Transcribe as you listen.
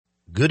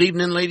Good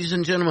evening, ladies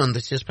and gentlemen.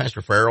 This is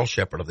Pastor Farrell,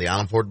 shepherd of the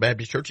Island Ford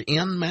Baptist Church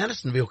in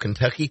Madisonville,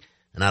 Kentucky,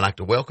 and I'd like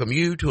to welcome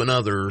you to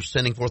another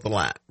Sending Forth the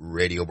Light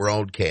radio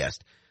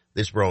broadcast.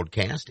 This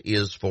broadcast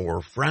is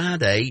for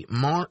Friday,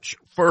 March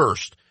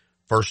 1st,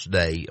 first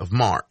day of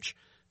March.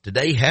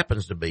 Today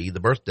happens to be the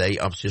birthday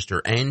of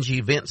Sister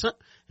Angie Vincent,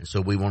 and so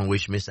we want to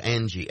wish Miss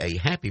Angie a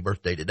happy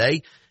birthday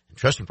today, and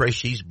trust and pray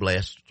she's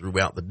blessed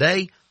throughout the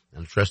day,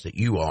 and I trust that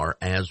you are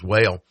as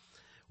well.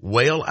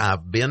 Well,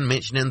 I've been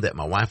mentioning that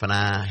my wife and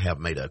I have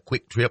made a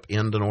quick trip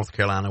into North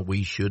Carolina.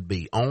 We should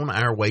be on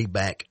our way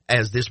back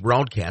as this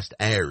broadcast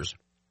airs.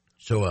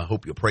 So I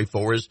hope you'll pray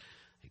for us.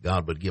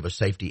 God would give us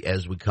safety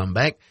as we come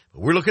back.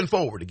 But we're looking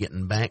forward to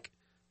getting back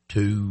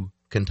to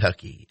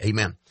Kentucky.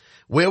 Amen.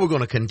 Well, we're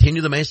going to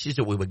continue the message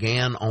that we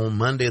began on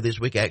Monday of this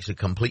week. Actually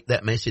complete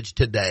that message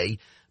today.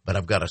 But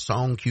I've got a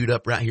song queued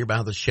up right here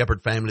by the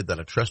Shepherd family that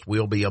I trust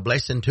will be a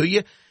blessing to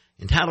you,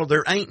 entitled,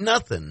 There Ain't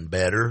Nothing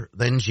Better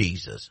Than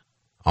Jesus.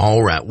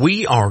 All right,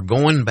 we are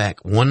going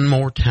back one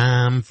more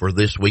time for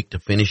this week to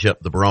finish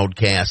up the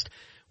broadcast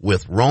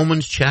with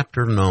Romans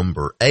chapter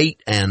number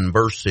 8 and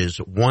verses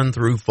 1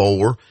 through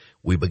 4.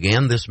 We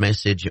began this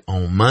message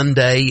on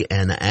Monday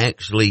and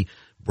actually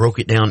broke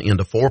it down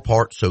into 4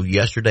 parts. So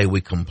yesterday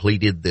we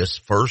completed this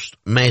first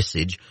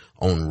message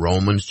on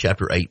Romans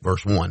chapter 8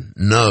 verse 1,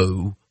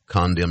 no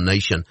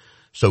condemnation.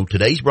 So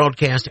today's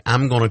broadcast,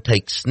 I'm going to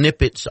take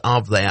snippets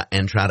of that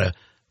and try to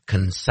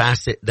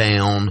concise it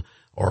down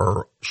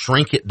or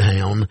shrink it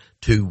down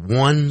to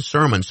one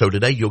sermon. So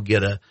today you'll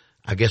get a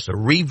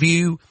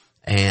review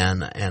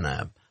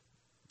and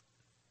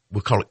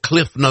we'll call it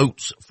cliff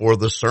notes for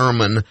the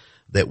sermon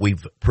that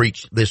we've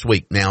preached this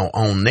week. Now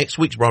on next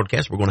week's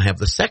broadcast, we're going to have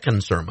the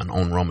second sermon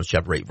on Romans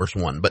chapter 8 verse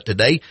 1. But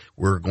today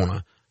we're going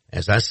to,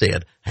 as I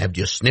said, have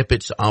just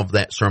snippets of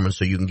that sermon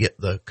so you can get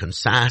the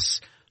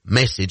concise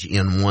message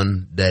in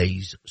one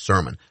day's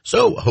sermon.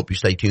 So I hope you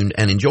stay tuned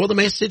and enjoy the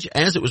message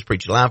as it was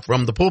preached live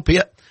from the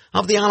pulpit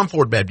of the Island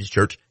Ford Baptist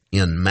Church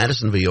in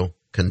Madisonville,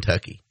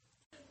 Kentucky.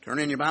 Turn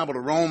in your Bible to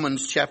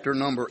Romans chapter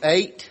number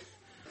 8.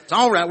 It's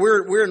all right.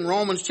 We're in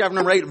Romans chapter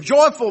number 8. A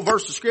joyful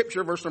verse of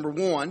Scripture, verse number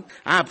 1.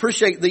 I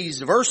appreciate these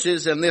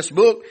verses in this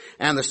book,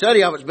 and the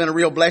study of it's been a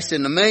real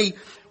blessing to me.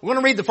 We're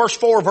going to read the first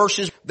 4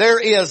 verses. There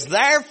is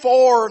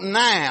therefore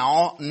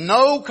now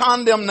no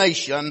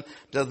condemnation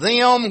to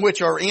them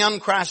which are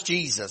in Christ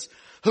Jesus,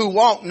 who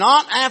walk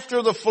not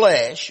after the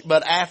flesh,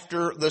 but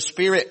after the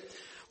Spirit.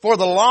 For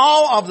the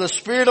law of the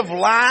Spirit of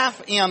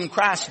life in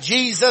Christ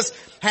Jesus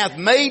hath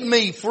made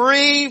me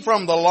free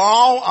from the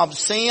law of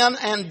sin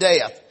and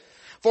death.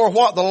 For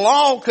what the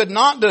law could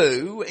not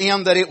do,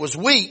 in that it was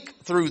weak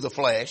through the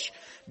flesh,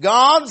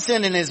 God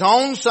sending His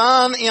own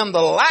Son in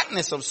the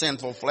likeness of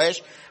sinful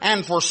flesh,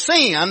 and for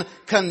sin,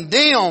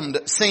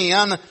 condemned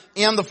sin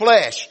in the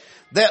flesh,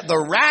 that the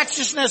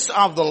righteousness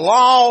of the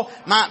law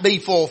might be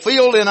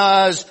fulfilled in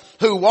us,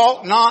 who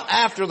walk not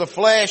after the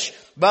flesh,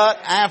 but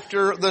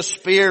after the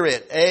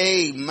Spirit.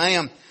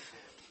 Amen.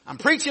 I'm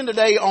preaching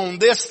today on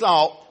this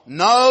thought,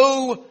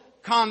 no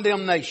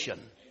condemnation.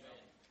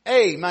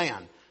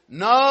 Amen.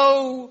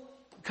 No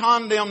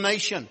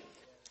condemnation.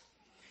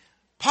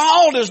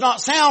 Paul does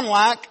not sound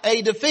like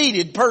a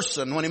defeated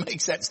person when he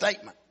makes that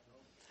statement.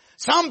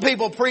 Some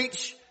people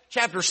preach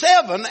chapter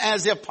 7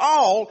 as if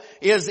Paul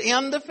is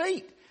in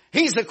defeat.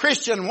 He's a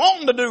Christian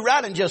wanting to do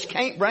right and just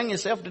can't bring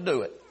himself to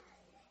do it.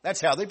 That's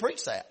how they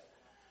preach that.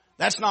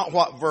 That's not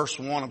what verse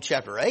 1 of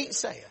chapter 8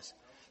 says.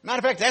 Matter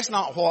of fact, that's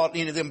not what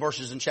any of them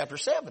verses in chapter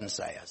 7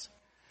 says.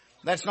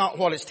 That's not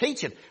what it's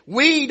teaching.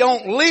 We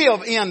don't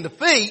live in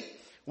defeat.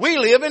 We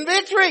live in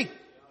victory.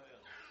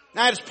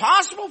 Now, it's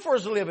possible for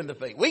us to live in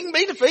defeat. We can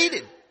be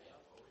defeated.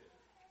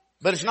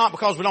 But it's not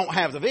because we don't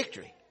have the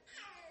victory.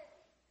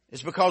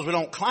 It's because we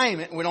don't claim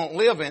it, we don't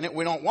live in it,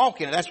 we don't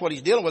walk in it. That's what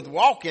he's dealing with,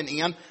 walking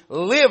in,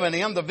 living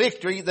in the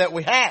victory that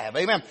we have.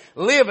 Amen.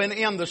 Living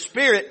in the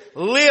Spirit,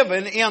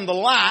 living in the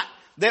light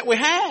that we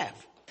have.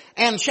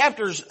 And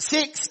chapters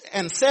 6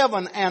 and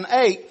 7 and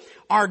 8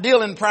 are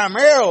dealing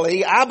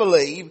primarily, I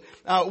believe,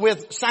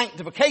 with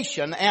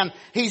sanctification, and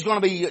he's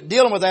going to be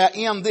dealing with that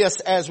in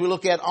this as we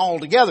look at all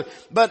together.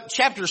 But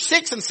chapters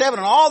 6 and 7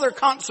 and all their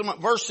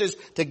consummate verses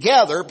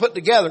together, put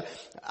together,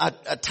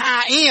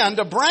 tie in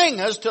to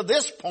bring us to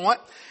this point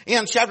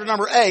in chapter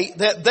number 8,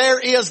 that there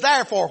is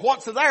therefore.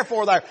 What's the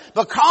therefore there?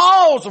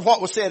 Because of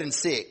what was said in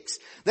 6,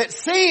 that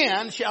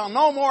sin shall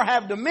no more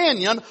have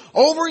dominion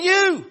over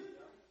you.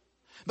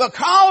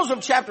 Because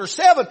of chapter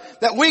 7,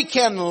 that we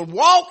can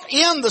walk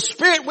in the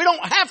Spirit, we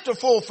don't have to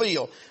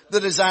fulfill the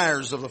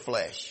desires of the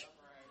flesh.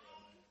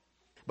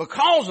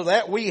 Because of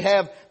that, we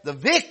have the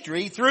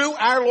victory through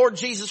our Lord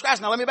Jesus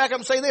Christ. Now let me back up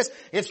and say this.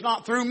 It's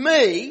not through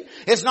me.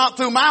 It's not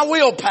through my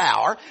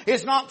willpower.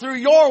 It's not through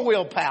your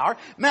willpower.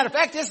 Matter of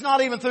fact, it's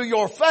not even through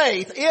your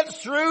faith. It's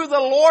through the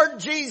Lord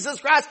Jesus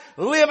Christ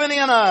living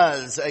in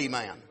us.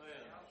 Amen.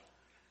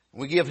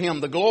 We give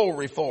Him the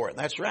glory for it.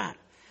 That's right.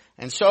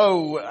 And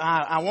so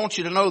I want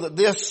you to know that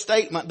this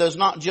statement does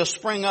not just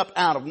spring up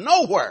out of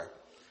nowhere.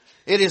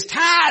 It is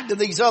tied to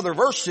these other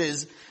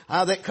verses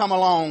that come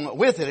along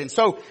with it. And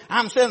so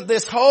I'm saying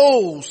this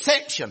whole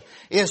section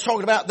is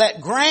talking about that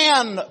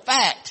grand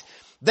fact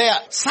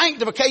that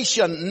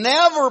sanctification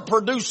never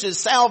produces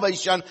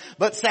salvation,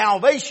 but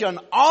salvation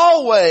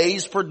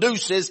always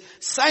produces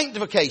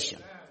sanctification.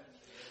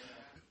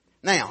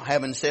 Now,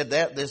 having said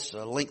that, this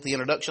lengthy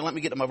introduction, let me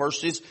get to my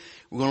verses.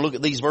 We're going to look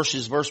at these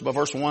verses verse by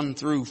verse 1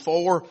 through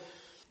 4.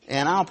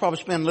 And I'll probably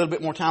spend a little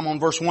bit more time on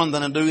verse 1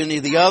 than I do any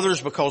of the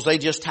others because they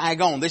just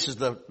tag on. This is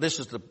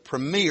the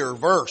premier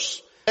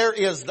verse. There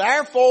is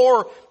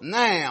therefore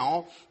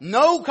now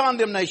no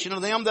condemnation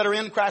of them that are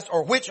in Christ,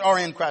 or which are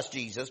in Christ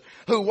Jesus,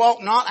 who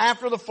walk not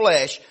after the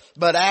flesh,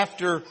 but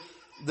after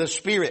the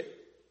Spirit.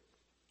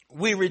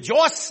 We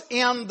rejoice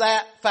in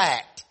that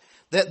fact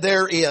that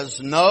there is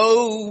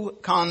no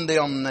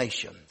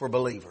condemnation for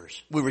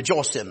believers. We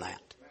rejoice in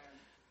that.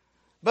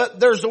 But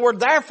there's the word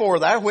therefore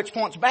there, which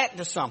points back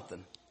to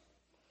something.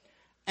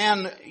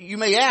 And you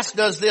may ask,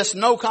 does this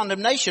no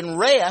condemnation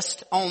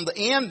rest on the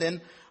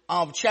ending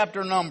of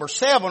chapter number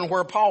 7,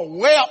 where Paul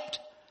wept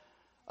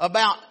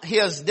about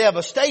his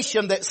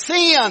devastation that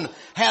sin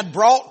had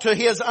brought to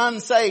his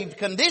unsaved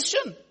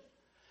condition?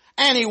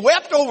 And he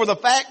wept over the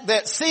fact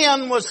that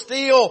sin was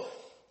still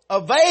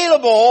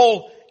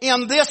available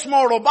in this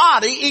mortal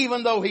body,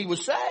 even though he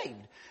was saved.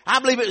 I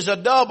believe it was a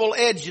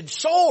double-edged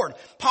sword.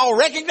 Paul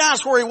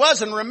recognized where he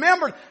was and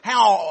remembered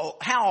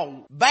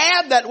how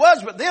bad that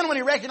was. But then when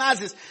he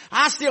recognizes,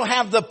 I still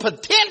have the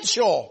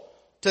potential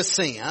to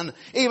sin,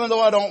 even though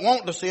I don't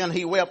want to sin,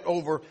 he wept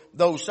over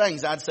those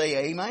things. I'd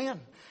say amen.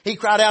 He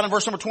cried out in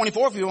verse number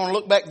 24, if you want to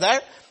look back there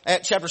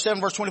at chapter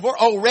 7 verse 24,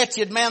 "O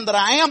wretched man that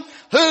I am,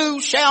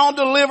 who shall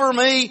deliver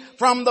me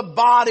from the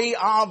body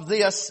of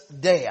this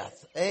death?"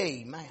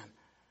 Amen.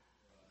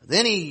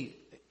 Then he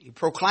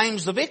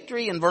proclaims the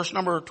victory in verse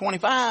number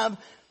 25.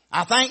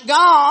 "I thank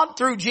God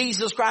through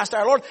Jesus Christ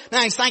our Lord."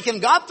 Now he's thanking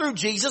God through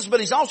Jesus, but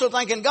he's also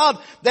thanking God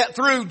that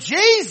through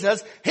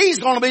Jesus, he's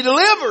going to be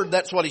delivered.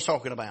 That's what he's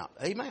talking about.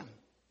 Amen.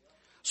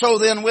 "So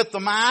then with the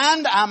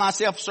mind, I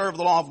myself serve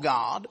the law of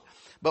God,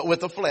 but with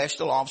the flesh,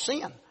 the law of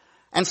sin."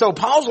 And so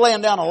Paul's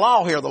laying down a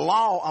law here, the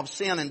law of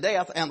sin and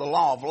death and the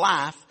law of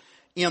life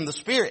in the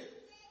Spirit.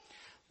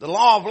 The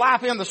law of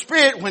life in the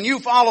Spirit, when you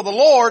follow the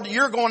Lord,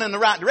 you're going in the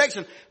right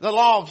direction. The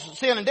law of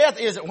sin and death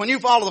is that when you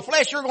follow the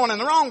flesh, you're going in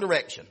the wrong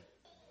direction.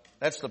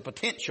 That's the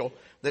potential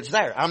that's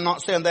there. I'm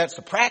not saying that's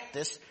the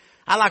practice.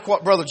 I like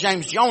what Brother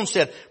James Jones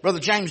said. Brother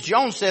James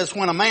Jones says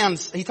when a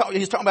man's, he's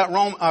talking about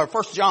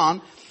 1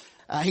 John.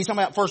 He's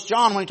talking about 1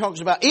 John when he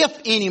talks about if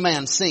any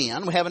man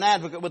sin, we have an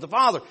advocate with the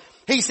Father.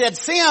 He said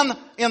sin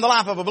in the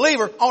life of a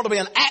believer ought to be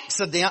an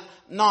accident,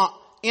 not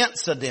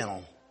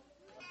incidental.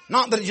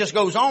 Not that it just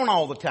goes on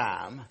all the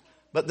time,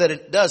 but that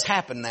it does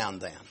happen now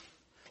and then.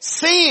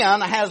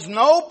 Sin has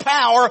no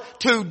power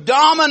to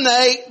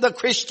dominate the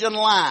Christian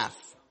life.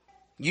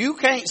 You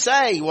can't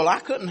say, well, I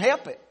couldn't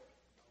help it.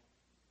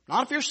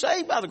 Not if you're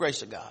saved by the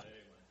grace of God.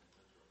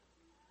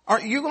 Are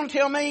you going to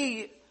tell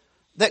me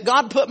that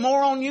God put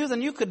more on you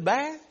than you could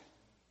bear?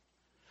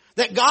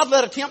 That God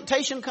let a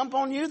temptation come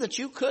upon you that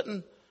you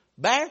couldn't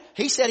bear?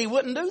 He said he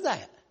wouldn't do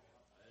that.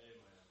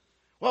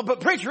 Well,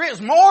 but preacher,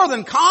 it's more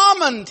than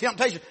common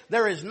temptation.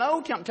 There is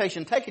no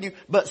temptation taking you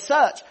but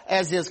such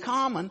as is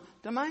common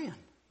to man.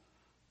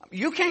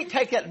 You can't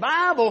take that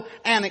Bible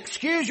and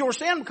excuse your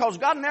sin because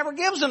God never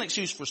gives an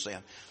excuse for sin.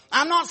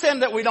 I'm not saying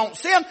that we don't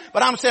sin,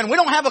 but I'm saying we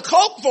don't have a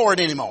cloak for it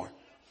anymore.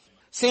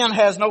 Sin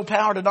has no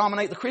power to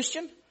dominate the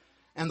Christian,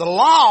 and the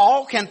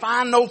law can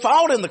find no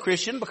fault in the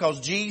Christian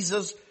because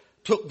Jesus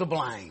took the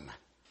blame.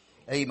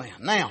 Amen.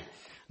 Now,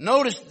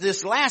 notice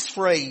this last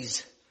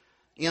phrase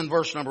in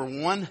verse number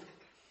 1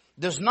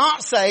 does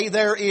not say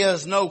there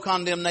is no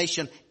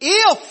condemnation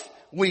if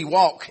we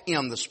walk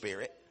in the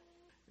Spirit.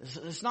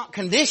 It's not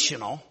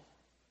conditional.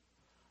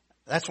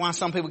 That's why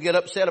some people get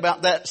upset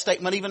about that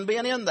statement even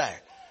being in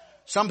there.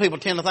 Some people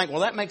tend to think,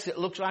 well, that makes it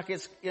look like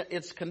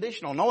it's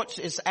conditional. No,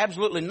 it's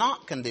absolutely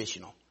not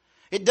conditional.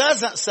 It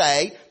doesn't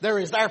say there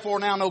is therefore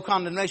now no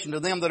condemnation to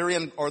them that are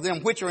in, or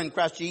them which are in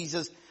Christ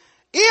Jesus,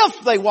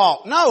 if they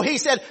walk. No, he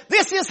said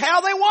this is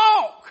how they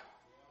walk.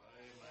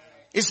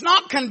 It's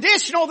not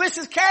conditional. This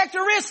is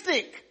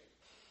characteristic.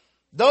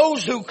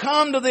 Those who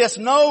come to this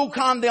no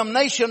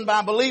condemnation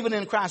by believing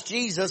in Christ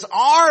Jesus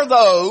are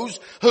those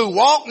who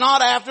walk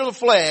not after the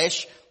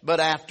flesh, but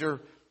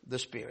after the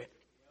Spirit.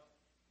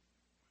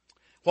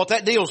 What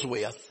that deals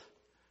with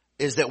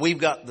is that we've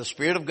got the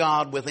Spirit of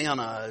God within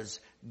us,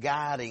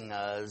 guiding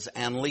us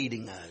and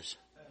leading us.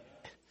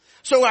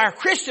 So our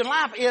Christian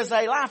life is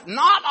a life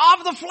not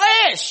of the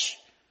flesh.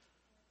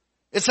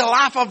 It's a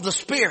life of the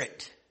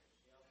Spirit.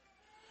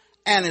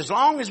 And as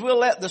long as we'll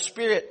let the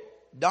Spirit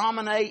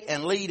dominate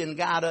and lead and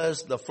guide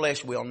us, the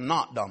flesh will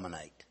not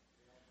dominate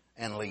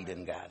and lead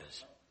and guide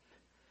us.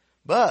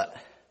 But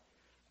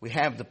we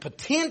have the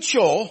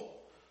potential,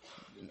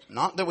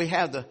 not that we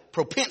have the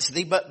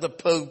propensity, but the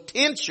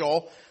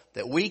potential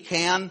that we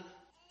can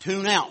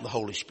tune out the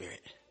Holy Spirit.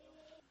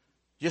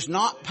 Just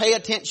not pay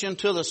attention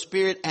to the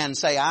Spirit and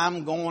say,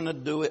 I'm going to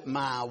do it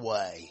my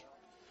way.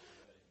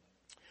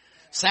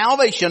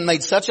 Salvation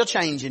made such a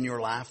change in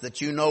your life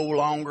that you no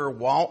longer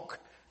walk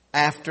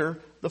after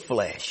the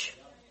flesh,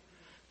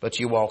 but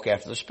you walk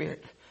after the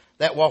Spirit.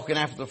 That walking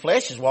after the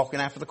flesh is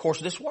walking after the course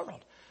of this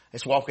world.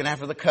 It's walking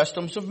after the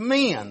customs of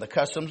men, the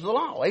customs of the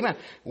law. Amen.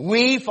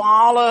 We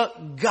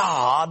follow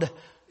God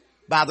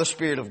by the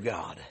Spirit of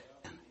God.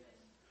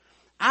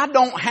 I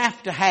don't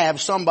have to have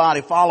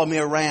somebody follow me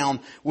around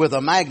with a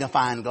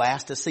magnifying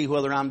glass to see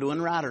whether I'm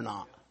doing right or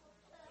not.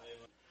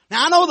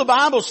 Now I know the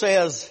Bible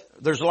says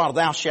there's a lot of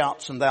thou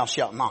shalts and thou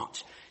shalt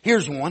nots.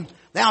 Here's one.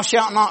 Thou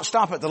shalt not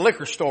stop at the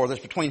liquor store that's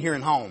between here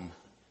and home.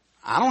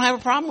 I don't have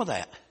a problem with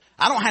that.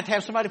 I don't have to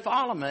have somebody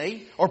follow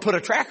me or put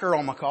a tracker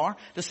on my car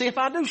to see if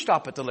I do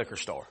stop at the liquor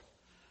store.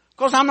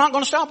 Because I'm not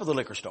going to stop at the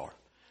liquor store.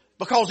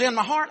 Because in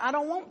my heart I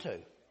don't want to.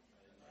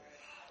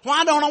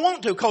 Why don't I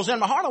want to? Because in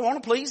my heart I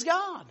want to please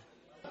God.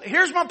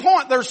 Here's my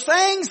point. There's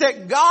things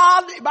that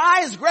God, by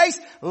His grace,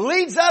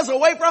 leads us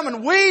away from,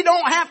 and we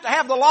don't have to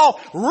have the law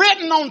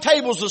written on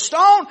tables of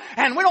stone,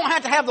 and we don't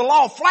have to have the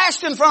law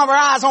flashed in front of our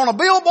eyes on a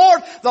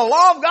billboard. The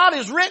law of God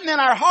is written in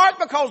our heart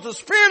because the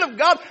Spirit of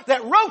God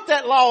that wrote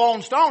that law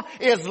on stone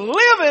is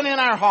living in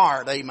our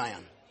heart. Amen.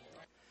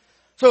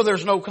 So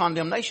there's no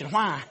condemnation.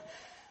 Why?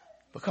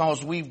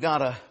 Because we've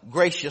got a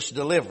gracious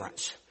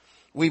deliverance.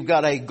 We've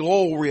got a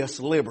glorious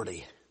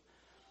liberty.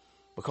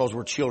 Because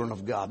we're children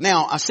of God.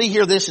 Now, I see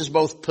here this is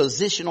both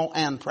positional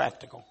and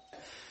practical.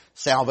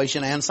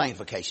 Salvation and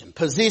sanctification.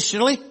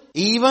 Positionally,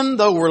 even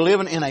though we're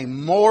living in a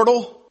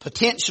mortal,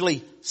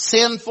 potentially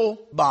sinful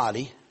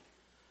body,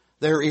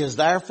 there is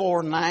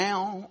therefore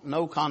now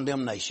no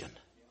condemnation.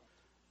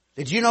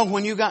 Did you know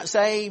when you got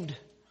saved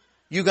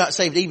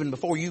even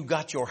before you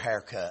got your hair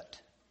cut?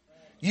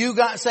 You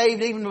got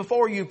saved even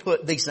before you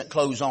put decent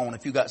clothes on,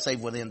 if you got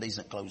saved with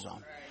indecent clothes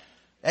on.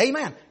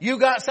 Amen. You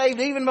got saved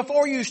even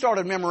before you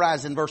started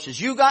memorizing verses.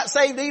 You got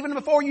saved even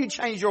before you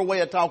changed your way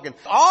of talking.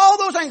 All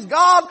those things,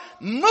 God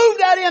moved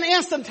that in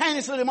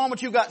instantaneously the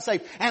moment you got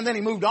saved. And then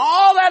He moved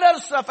all that other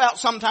stuff out,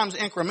 sometimes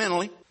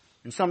incrementally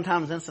and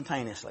sometimes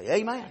instantaneously.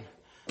 Amen.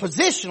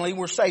 Positionally,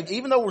 we're saved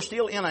even though we're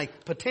still in a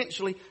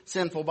potentially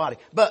sinful body.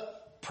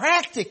 But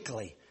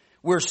practically,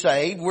 we're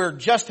saved, we're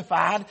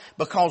justified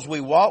because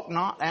we walk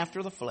not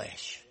after the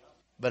flesh,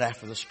 but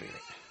after the Spirit.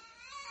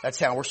 That's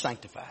how we're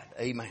sanctified.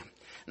 Amen.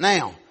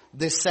 Now,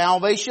 this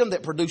salvation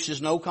that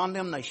produces no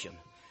condemnation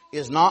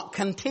is not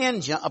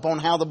contingent upon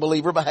how the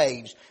believer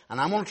behaves.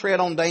 And I'm going to tread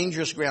on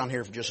dangerous ground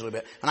here for just a little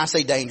bit. And I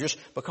say dangerous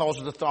because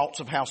of the thoughts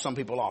of how some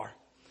people are.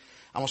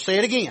 I'm going to say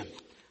it again.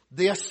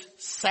 This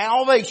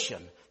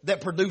salvation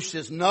that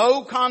produces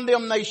no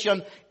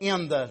condemnation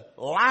in the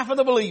life of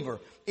the believer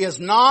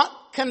is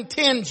not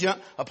contingent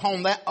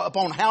upon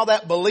how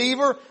that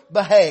believer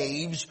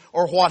behaves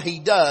or what he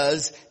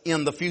does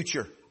in the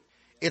future.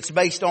 It's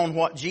based on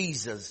what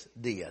Jesus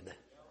did.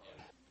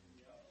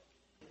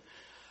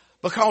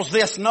 Because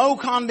this no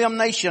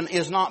condemnation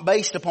is not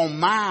based upon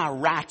my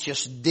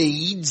righteous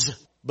deeds,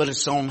 but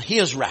it's on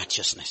His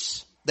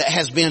righteousness that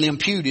has been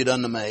imputed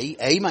unto me,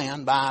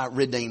 amen, by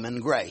redeeming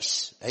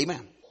grace.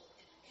 Amen.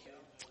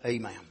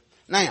 Amen.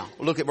 Now,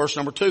 look at verse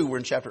number 2. We're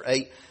in chapter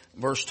 8,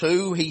 verse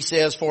 2. He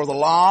says, for the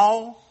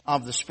law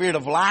of the Spirit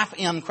of life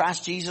in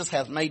Christ Jesus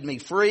hath made me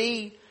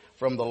free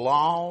from the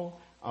law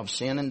of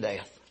sin and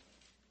death.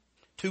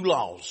 Two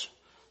laws.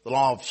 The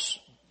law of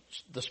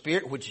the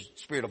Spirit, which is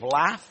Spirit of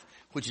life,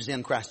 which is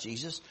in Christ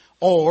Jesus,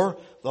 or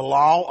the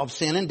law of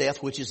sin and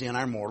death, which is in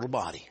our mortal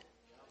body.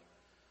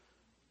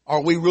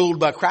 Are we ruled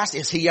by Christ?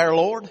 Is He our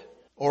Lord?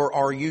 Or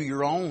are you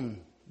your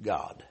own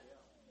God?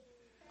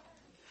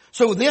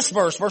 So this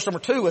verse number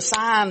 2,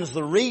 assigns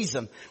the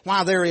reason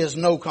why there is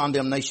no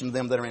condemnation to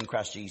them that are in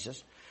Christ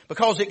Jesus.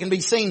 Because it can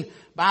be seen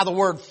by the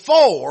word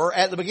for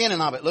at the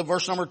beginning of it. Look,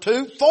 verse number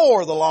 2,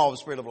 for the law of the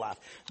Spirit of life.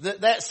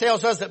 That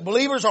tells us that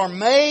believers are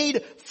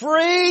made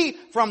free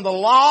from the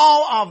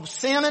law of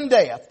sin and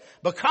death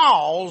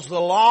because the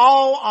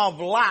law of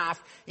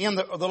life,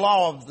 the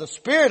law of the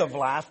Spirit of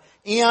life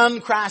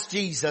in Christ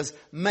Jesus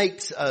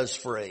makes us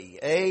free.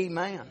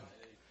 Amen.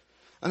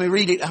 Let me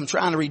read it. I'm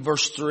trying to read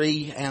verse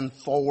 3 and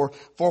 4.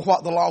 For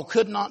what the law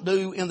could not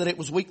do in that it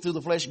was weak through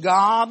the flesh,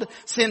 God,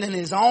 sending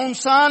His own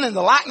Son in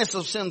the likeness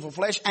of sinful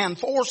flesh, and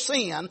for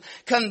sin,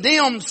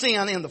 condemned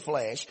sin in the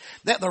flesh,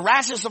 that the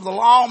righteousness of the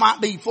law might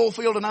be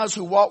fulfilled in us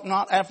who walk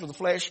not after the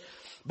flesh,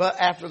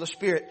 but after the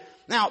Spirit.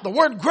 Now, the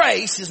word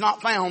grace is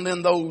not found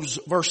in those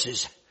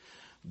verses,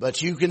 but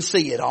you can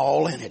see it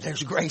all in it.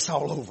 There's grace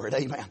all over it.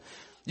 Amen.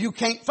 You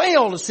can't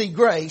fail to see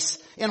grace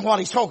in what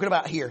he's talking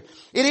about here.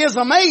 It is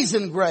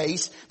amazing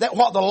grace that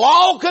what the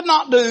law could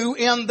not do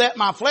in that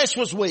my flesh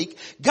was weak,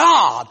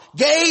 God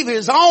gave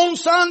His own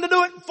Son to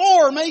do it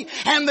for me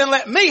and then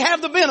let me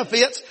have the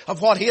benefits of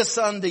what His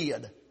Son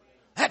did.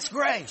 That's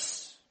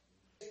grace.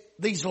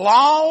 These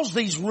laws,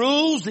 these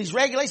rules, these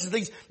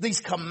regulations,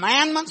 these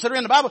commandments that are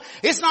in the Bible,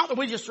 it's not that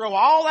we just throw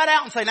all that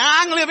out and say, now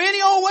I can live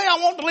any old way I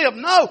want to live.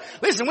 No.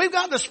 Listen, we've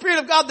got the Spirit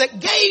of God that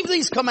gave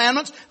these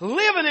commandments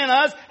living in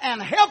us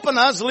and helping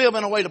us live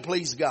in a way to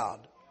please God.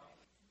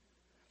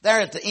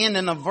 There at the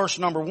ending of verse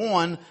number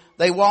 1,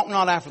 they walk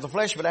not after the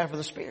flesh but after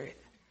the Spirit.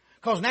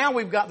 Because now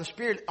we've got the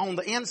Spirit on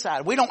the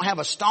inside. We don't have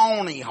a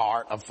stony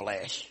heart of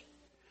flesh.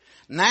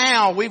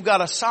 Now we've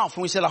got a soft,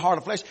 when we said a heart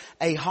of flesh,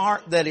 a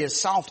heart that is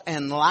soft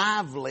and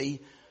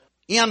lively,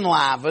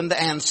 enlivened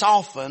and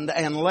softened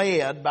and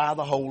led by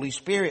the Holy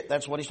Spirit.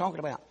 That's what he's talking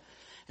about.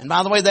 And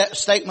by the way, that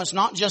statement's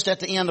not just at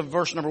the end of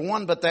verse number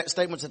 1, but that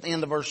statement's at the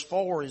end of verse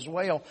 4 as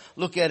well.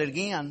 Look at it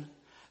again.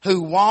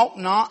 Who walk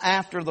not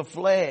after the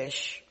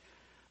flesh,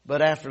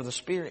 but after the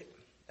Spirit.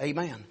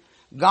 Amen.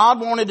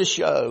 God wanted to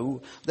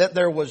show that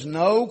there was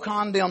no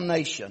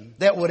condemnation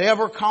that would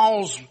ever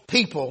cause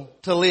people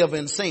to live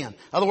in sin. In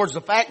other words,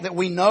 the fact that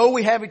we know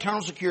we have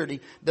eternal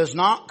security does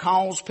not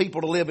cause people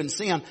to live in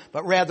sin,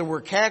 but rather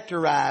we're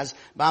characterized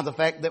by the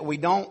fact that we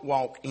don't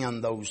walk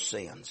in those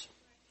sins.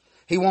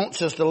 He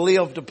wants us to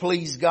live to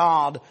please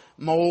God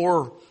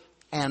more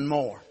and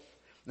more.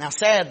 Now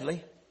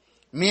sadly,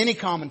 many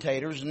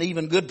commentators and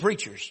even good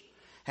preachers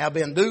have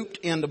been duped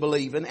into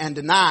believing and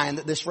denying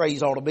that this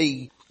phrase ought to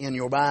be in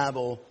your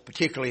Bible,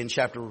 particularly in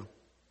chapter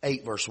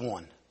 8, verse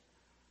 1.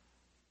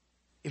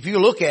 If you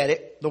look at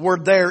it, the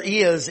word there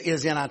is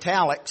in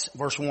italics,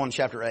 verse 1,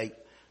 chapter 8,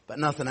 but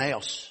nothing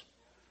else.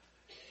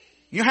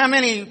 You know how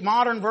many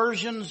modern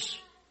versions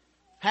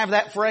have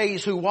that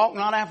phrase, who walk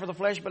not after the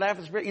flesh, but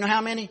after the Spirit? You know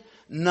how many?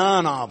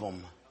 None of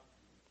them.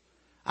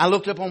 I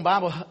looked up on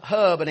Bible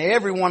Hub and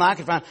every one I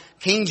could find,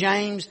 King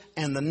James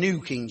and the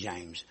New King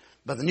James.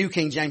 But the New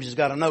King James has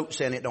got a note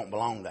saying it don't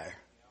belong there.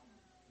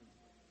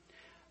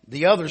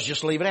 The others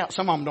just leave it out.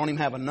 Some of them don't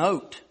even have a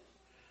note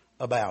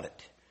about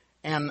it.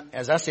 And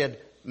as I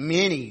said,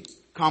 many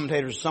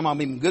commentators, some of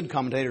them even good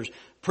commentators,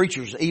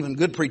 preachers, even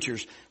good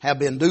preachers, have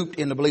been duped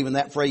into believing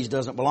that phrase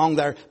doesn't belong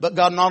there. But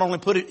God not only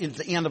put it at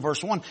the end of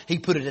verse 1, He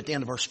put it at the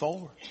end of verse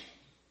 4.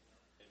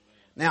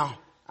 Now,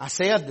 I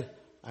said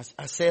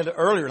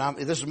earlier, and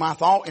this is my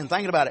thought in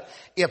thinking about it.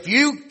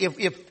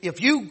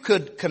 If you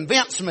could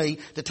convince me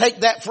to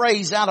take that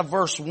phrase out of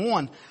verse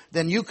 1,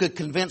 then you could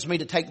convince me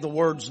to take the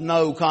words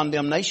no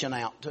condemnation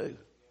out too.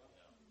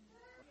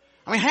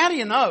 I mean, how do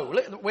you know?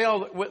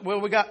 Well,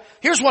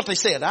 here's what they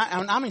said.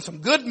 I mean, some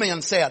good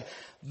men said,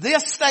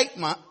 this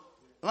statement,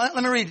 let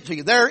me read it to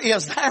you. There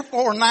is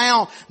therefore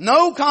now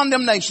no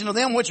condemnation of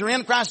them which are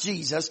in Christ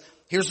Jesus.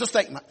 Here's the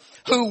statement.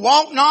 Who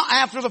walk not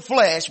after the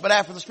flesh, but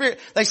after the Spirit.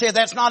 They said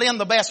that's not in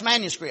the best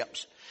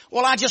manuscripts.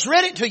 Well, I just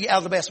read it to you out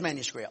of the best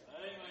manuscript.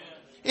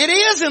 Amen. It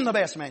is in the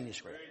best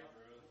manuscript.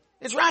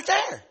 It's right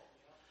there.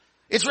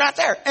 It's right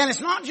there. And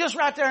it's not just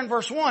right there in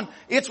verse 1.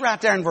 It's right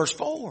there in verse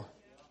 4.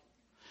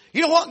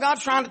 You know what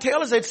God's trying to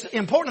tell us? It's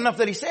important enough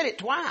that He said it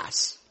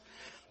twice.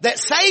 That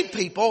saved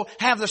people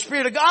have the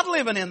Spirit of God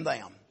living in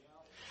them.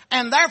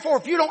 And therefore,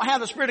 if you don't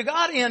have the Spirit of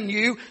God in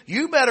you,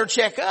 you better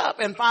check up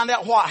and find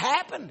out what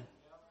happened.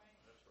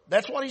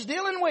 That's what He's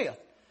dealing with.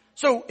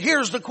 So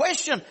here's the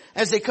question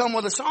as they come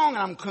with a song, and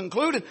I'm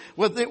concluding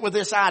with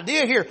this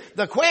idea here.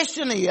 The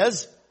question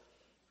is,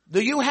 do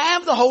you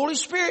have the Holy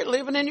Spirit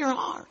living in your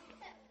heart?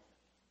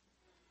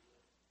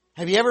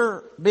 Have you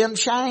ever been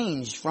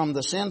changed from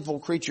the sinful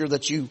creature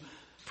that you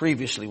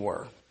previously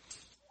were?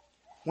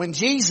 When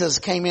Jesus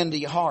came into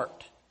your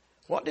heart,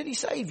 what did He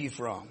save you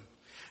from?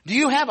 Do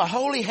you have a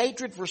holy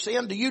hatred for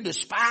sin? Do you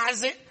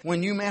despise it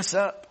when you mess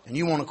up and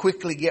you want to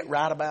quickly get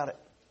right about it?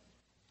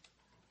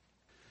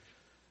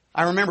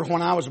 I remember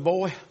when I was a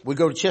boy, we'd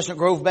go to Chestnut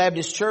Grove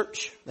Baptist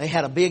Church. They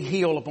had a big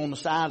hill up on the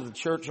side of the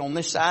church on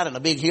this side and a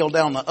big hill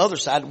down the other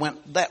side that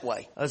went that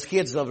way. Us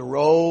kids loved to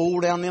roll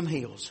down them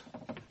hills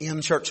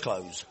in church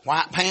clothes.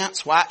 White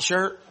pants, white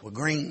shirt with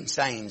green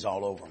stains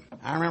all over them.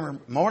 I remember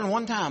more than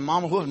one time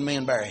Mama whooping me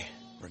and Barry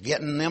for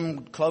getting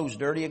them clothes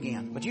dirty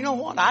again. But you know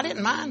what? I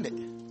didn't mind it.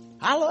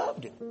 I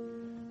loved it.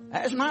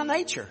 That's my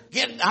nature.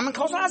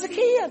 Because I was a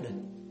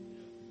kid.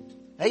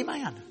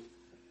 Amen.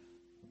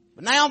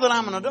 But now that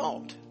I'm an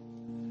adult,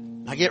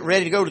 I get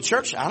ready to go to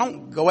church. I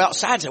don't go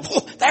outside and say,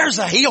 whoa, there's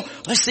a hill.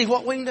 Let's see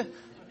what we can do.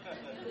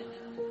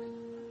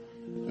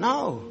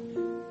 No.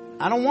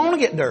 I don't want to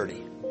get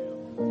dirty.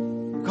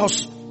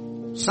 Because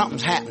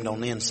something's happened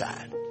on the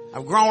inside.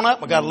 I've grown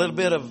up. I got a little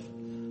bit of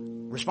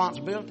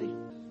responsibility.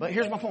 But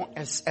here's my point.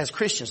 As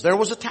Christians, there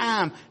was a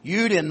time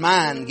you didn't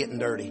mind getting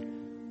dirty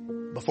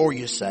before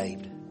you're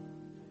saved.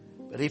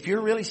 But if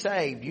you're really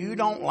saved, you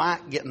don't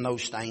like getting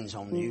those stains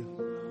on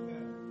you.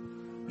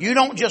 You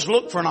don't just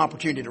look for an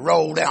opportunity to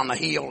roll down the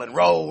hill and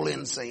roll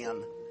in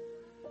sin.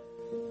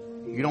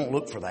 You don't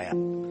look for that.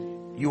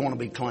 You want to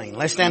be clean.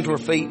 Let's stand to our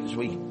feet as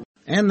we...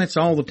 And that's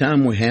all the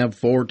time we have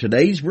for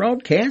today's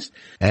broadcast.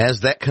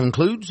 As that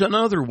concludes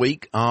another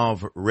week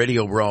of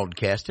radio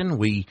broadcasting,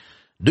 we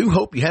do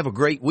hope you have a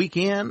great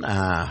weekend.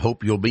 I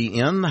hope you'll be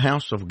in the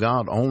house of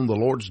God on the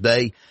Lord's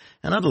Day.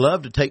 And I'd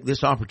love to take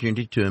this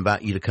opportunity to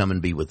invite you to come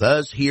and be with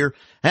us here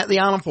at the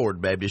Island Ford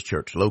Baptist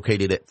Church,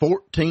 located at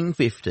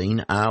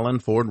 1415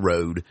 Island Ford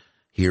Road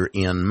here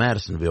in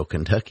Madisonville,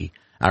 Kentucky.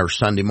 Our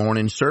Sunday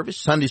morning service,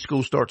 Sunday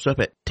school starts up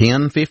at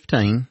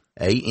 10:15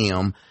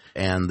 a.m.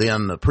 and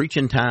then the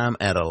preaching time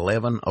at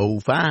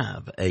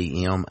 11:05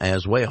 a.m.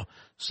 as well.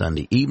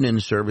 Sunday evening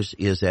service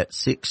is at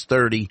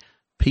 6:30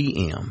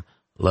 p.m.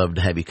 love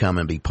to have you come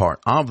and be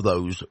part of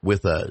those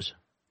with us.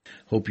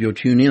 Hope you'll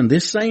tune in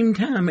this same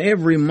time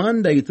every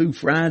Monday through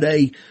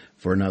Friday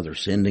for another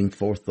Sending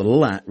Forth the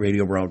Light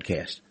radio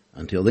broadcast.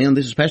 Until then,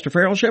 this is Pastor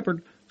Farrell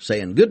Shepherd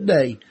saying good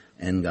day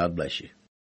and God bless you.